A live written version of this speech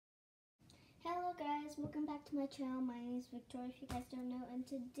Hello guys, welcome back to my channel. My name is Victoria, if you guys don't know, and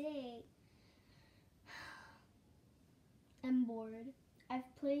today I'm bored.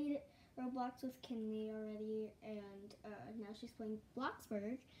 I've played Roblox with Kinley already, and now she's playing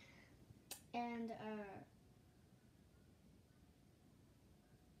Bloxburg, and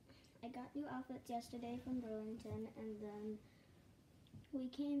I got new outfits yesterday from Burlington, and then we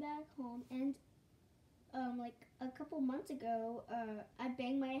came back home, and like a couple months ago, I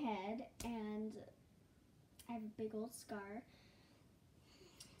banged my head, and I have a big old scar.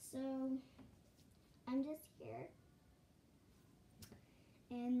 So I'm just here,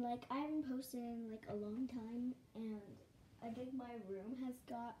 and like I haven't posted in like a long time, and I think my room has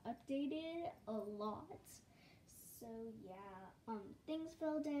got updated a lot. So yeah, things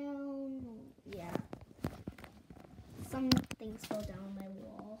fell down. Yeah, some things fell down my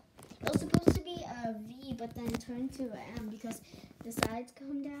wall. It was supposed to be a V, but then turned to an M because the sides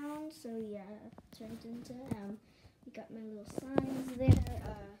come down. So yeah, turned into M. We got my little signs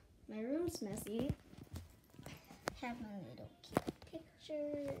there. My room's messy. Have my little cute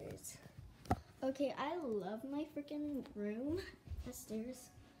pictures. Okay, I love my freaking room. Has stairs,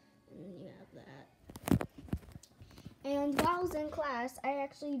 and then you have that. And while I was in class, I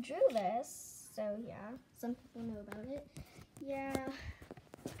actually drew this. So yeah, some people know about it. Yeah.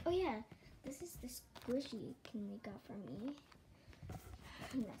 Oh yeah, this is the squishy Kinley got from me.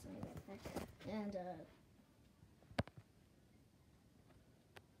 That's my backpack. And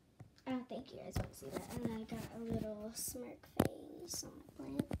I don't think you guys want to see that. And I got a little smirk face on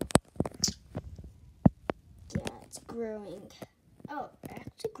my plant. Yeah, it's growing. Oh, it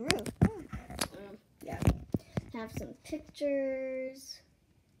actually grew. Oh. Yeah. Have some pictures.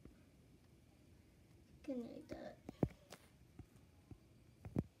 Can like that.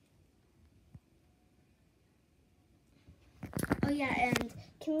 Oh yeah, and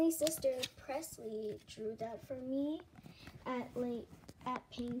Kinley's sister Presley drew that for me at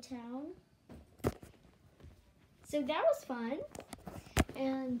Pingtown. So that was fun.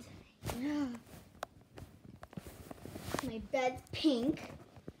 And yeah, my bed's pink.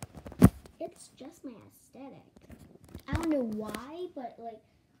 It's just my aesthetic. I don't know why, but like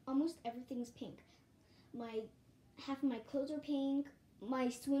almost everything's pink. Half of my clothes are pink. My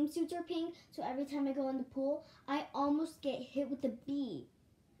swimsuits are pink, so every time I go in the pool, I almost get hit with a bee.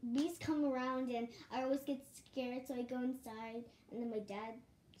 Bees come around, and I always get scared, so I go inside, and then my dad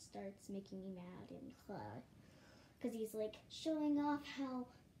starts making me mad and cry, because he's like showing off how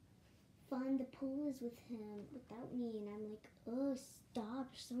fun the pool is with him without me, and I'm like, oh,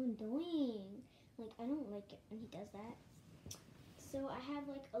 stop, you're so annoying. Like, I don't like it when he does that. So I have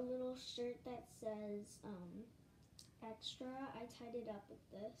like a little shirt that says, extra. I tied it up with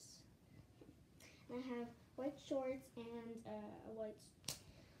this. And I have white shorts and a white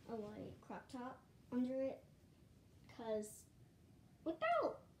crop top under it, because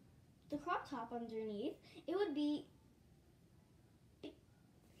without the crop top underneath, it would be,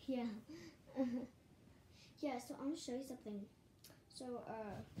 yeah. Yeah, so I'm gonna show you something. So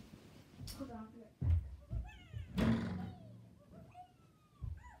hold on.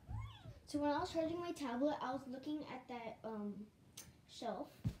 So when I was charging my tablet, I was looking at that shelf.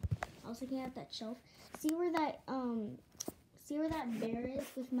 See where that bear is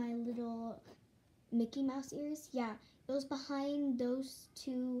with my little Mickey Mouse ears? Yeah, it was behind those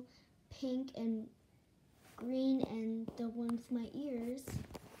two pink and green and the one with my ears.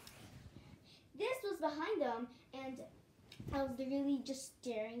 This was behind them, and I was literally just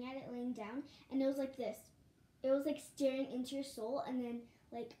staring at it laying down, and it was like this. It was like staring into your soul, and then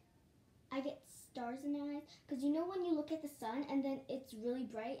like I get stars in my eyes, because you know when you look at the sun and then it's really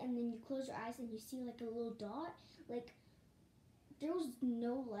bright, and then you close your eyes and you see like a little dot, like there was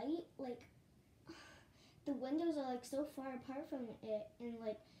no light, like the windows are like so far apart from it, and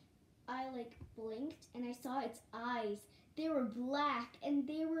like I like blinked and I saw its eyes. They were black and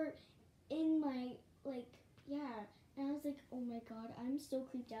they were in my yeah, and I was like, oh my god, I'm so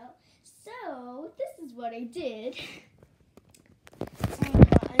creeped out. So this is what I did. Oh my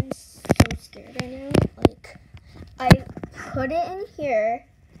god, I'm so scared right now. Like, I put it in here,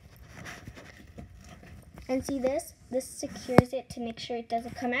 and see this? This secures it to make sure it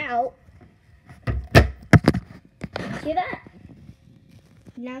doesn't come out. See that?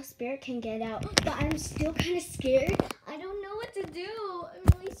 Now Spirit can get out, but I'm still kind of scared. I don't know what to do.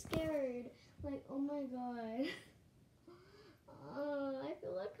 I'm really scared. Like, oh my god. I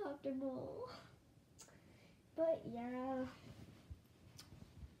feel uncomfortable. But yeah,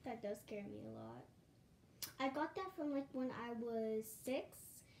 that does scare me a lot. I got that from like when I was 6.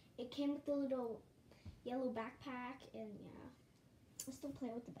 It came with a little yellow backpack, and yeah, I still play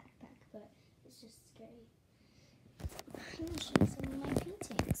with the backpack, but It's just scary. I'm gonna show you some of my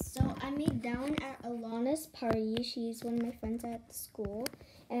paintings. So I made that one at Alana's party. She's one of my friends at school.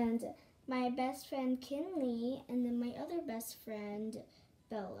 And my best friend Kinley and then my other best friend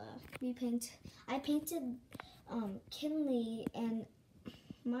Bella. I painted Kinley and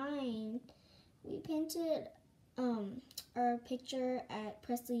mine. We painted our picture at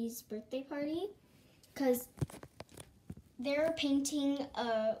Presley's birthday party because they're painting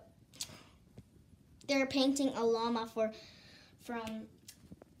a llama from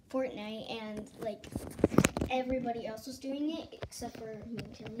Fortnite, and like everybody else was doing it except for me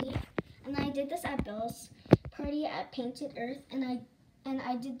and Kinley. And I did this at Bella's party at Painted Earth, and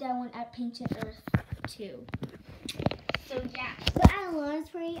I did that one at Painted Earth too. So yeah, but at Alana's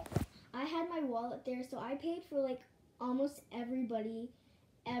party, I had my wallet there, so I paid for like almost everybody's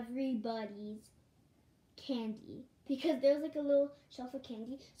candy because there was like a little shelf of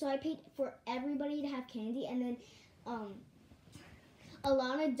candy. So I paid for everybody to have candy, and then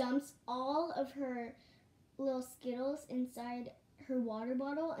Alana dumps all of her little Skittles inside her water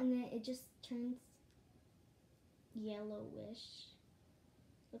bottle, and then it just turns yellowish.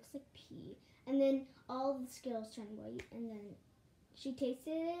 Looks like pee. And then all the Skittles turn white, and then she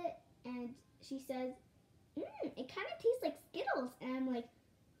tasted it, and she says, it kind of tastes like Skittles. And I'm like,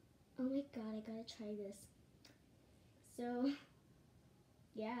 oh my god, I gotta try this. So,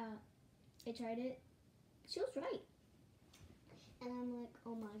 yeah, I tried it. She was right. And I'm like,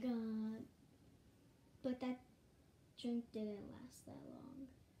 oh my god. But that drink didn't last that long.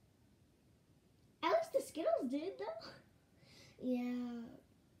 At least the Skittles did, though. Yeah.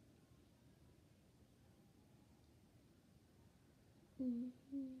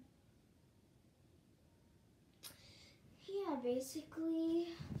 Yeah, basically.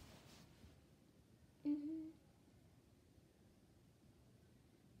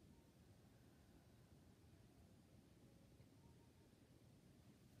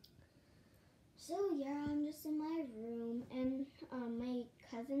 So yeah, I'm just in my room, and my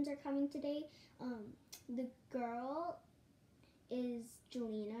cousins are coming today. The girl is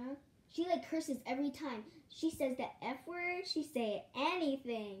Jelena. She like curses every time. She says the F word. She say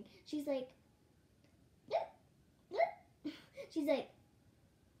anything. She's like, blip, blip. She's like,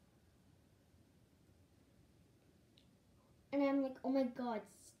 and I'm like, oh my god,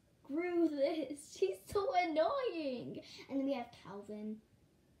 screw this. She's so annoying. And then we have Calvin.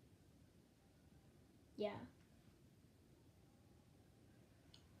 Yeah.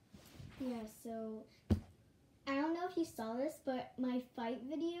 Yeah, so I don't know if you saw this, but my fight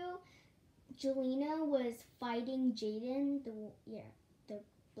video, Jelena was fighting Jaden, the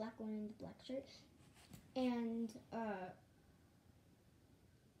black one in the black shirt, and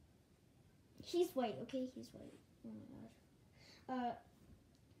he's white. Okay, he's white. Oh my gosh.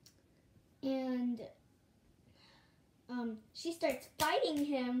 And she starts fighting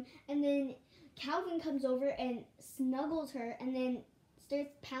him, and then Calvin comes over and snuggles her, and then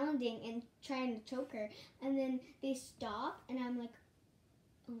starts pounding and trying to choke her, and then they stop, and I'm like,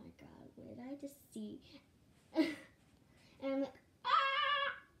 oh my god, what did I just see? And I'm like,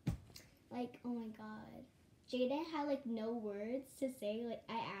 ah! Like, oh my god. Jaden had like no words to say. Like,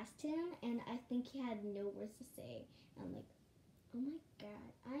 I asked him, and I think he had no words to say. I'm like, oh my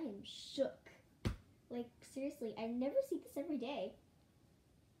god, I am shook. Like, seriously, I never see this every day.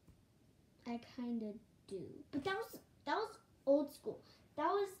 I kind of do. But that was old school.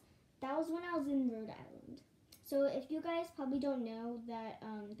 That was when I was in Rhode Island. So if you guys probably don't know that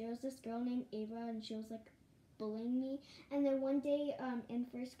there was this girl named Ava, and she was like bullying me. And then one day in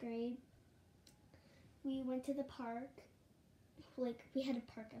first grade, we went to the park. Like, we had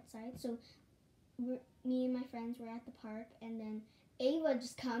a park outside. So me and my friends were at the park, and then Ava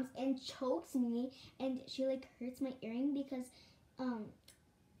just comes and chokes me, and she like hurts my earring because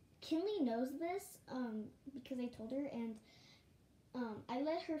Kinley knows this because I told her, and I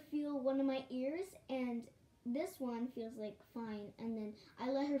let her feel one of my ears, and this one feels like fine, and then I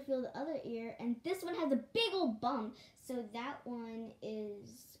let her feel the other ear, and this one has a big old bump, so that one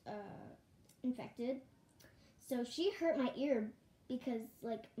is infected. So she hurt my ear because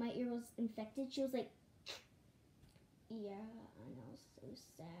like my ear was infected. She was like, yeah, I know, so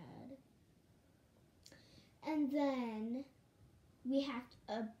sad. And then we had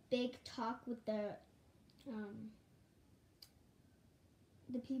a big talk with the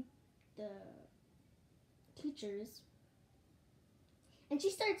teachers, and she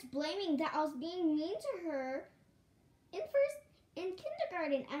starts blaming that I was being mean to her in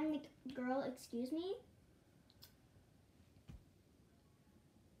kindergarten. I'm like, girl, excuse me.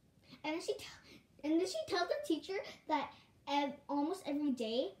 And then she tells the teacher that almost every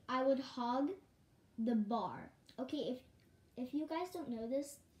day I would hog the bar. Okay, if you guys don't know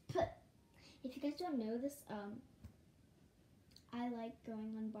this, I like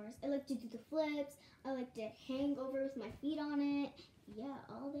going on bars. I like to do the flips. I like to hang over with my feet on it. Yeah,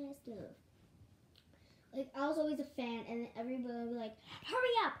 all that stuff. Like, I was always a fan, and everybody would be like,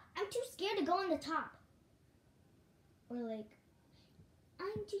 hurry up! I'm too scared to go on the top. Or like,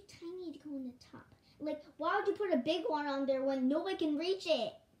 I'm too tiny to go on the top. Like, why would you put a big one on there when nobody can reach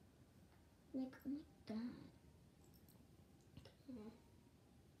it? Like, oh my god.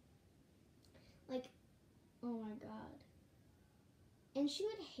 Like, oh my god. And she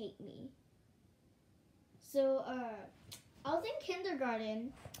would hate me. So, I was in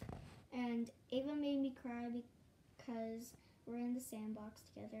kindergarten, and Ava made me cry because we're in the sandbox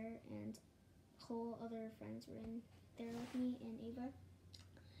together, and whole other friends were in there with me and Ava.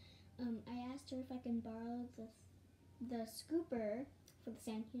 I asked her if I can borrow the scooper for the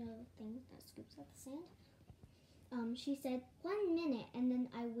sand, you know, the thing that scoops out the sand. She said 1 minute, and then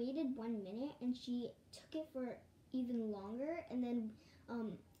I waited 1 minute, and she took it for even longer, and then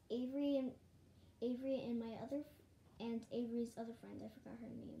Avery and my other and Avery's other friend, I forgot her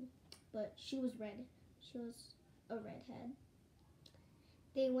name, but she was red. She was a redhead.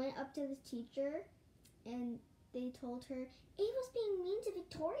 They went up to the teacher, and they told her Ava's being mean to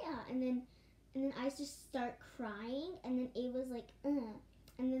Victoria, and then I just start crying, and then Ava's like,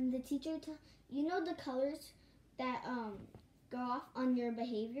 and then the teacher, you know the colors that go off on your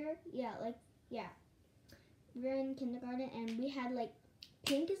behavior? Yeah, like, yeah. We were in kindergarten, and we had like,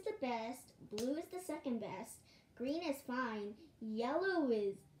 pink is the best, blue is the second best, green is fine, yellow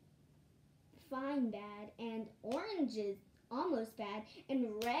is fine bad, and orange is almost bad,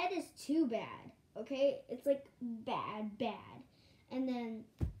 and red is too bad. Okay, it's like bad. And then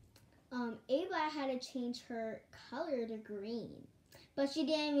Ava had to change her color to green, but she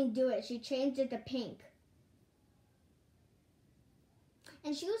didn't even do it. She changed it to pink.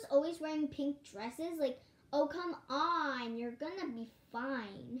 And she was always wearing pink dresses. Like, oh, come on, you're gonna be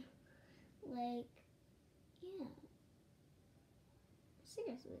fine. Like, yeah.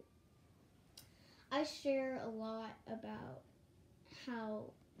 Seriously. I share a lot about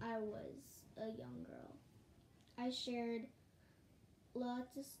how I was a young girl. I shared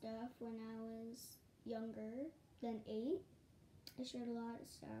lots of stuff when I was younger than 8. I shared a lot of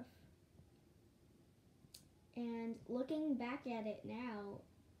stuff. And looking back at it now,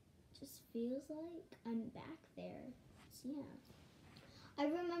 just feels like I'm back there. So, yeah. I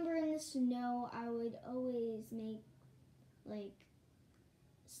remember in the snow, I would always make, like,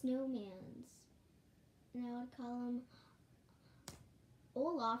 snowmans. And I would call them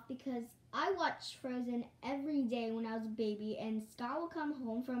Olaf because I watched Frozen every day when I was a baby, and Scott would come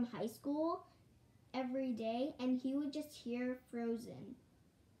home from high school every day, and he would just hear Frozen.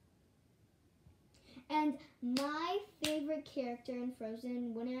 And my favorite character in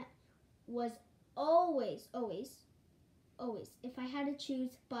Frozen was always, if I had to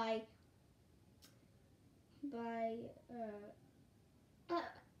choose by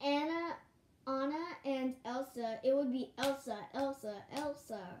Anna and Elsa, it would be Elsa.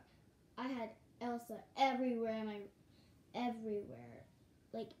 I had Elsa everywhere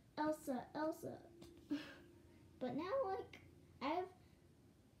like Elsa. But now, like, I have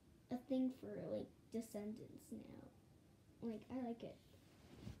a thing for like Descendants now. Like, I like it.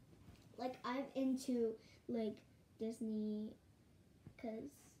 Like, I'm into like Disney,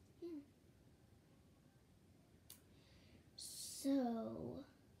 cause yeah. So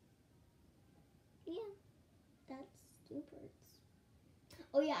yeah, that's Two Birds.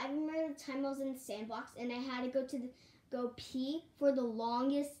 Oh yeah, I remember the time I was in the sandbox and I had to go pee for the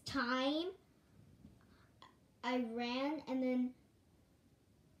longest time. I ran and then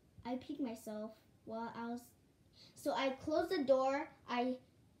I peed myself while I was. So I closed the door.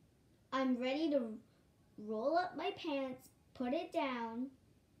 I'm ready to roll up my pants, put it down.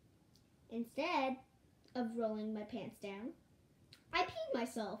 Instead of rolling my pants down, I peed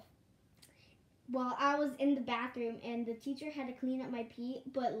myself while I was in the bathroom, and the teacher had to clean up my pee,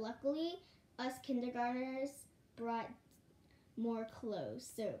 but luckily us kindergartners brought more clothes,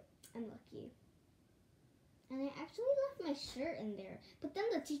 so I'm lucky. And I actually left my shirt in there, but then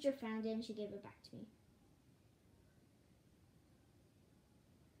the teacher found it and she gave it back to me.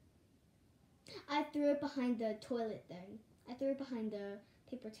 I threw it behind the toilet thing. I threw it behind the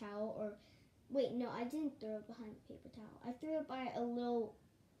paper towel, or wait, no, I didn't throw it behind the paper towel. I threw it by a little,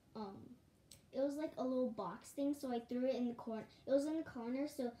 it was like a little box thing, so I threw it in the corner. It was in the corner,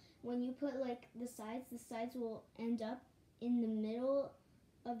 so when you put like the sides will end up in the middle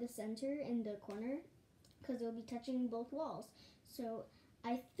of the center in the corner. because it'll be touching both walls. So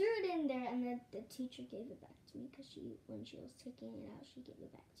I threw it in there, and then the teacher gave it back to me because when she was taking it out, she gave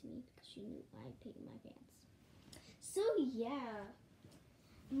it back to me because she knew I paid my pants. So yeah,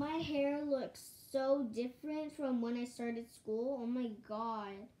 my hair looks so different from when I started school. Oh my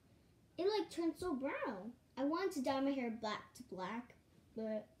god, it like turned so brown. I wanted to dye my hair black to black,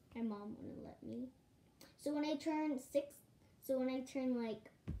 but my mom wouldn't let me. So when I turn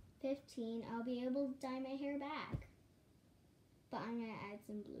like 15, I'll be able to dye my hair back. But I'm gonna add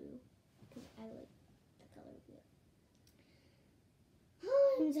some blue because I like the color blue.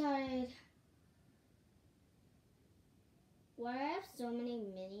 Oh, I'm tired. Why do I have so many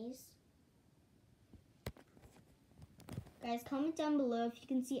minis? Guys, comment down below if you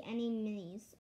can see any minis.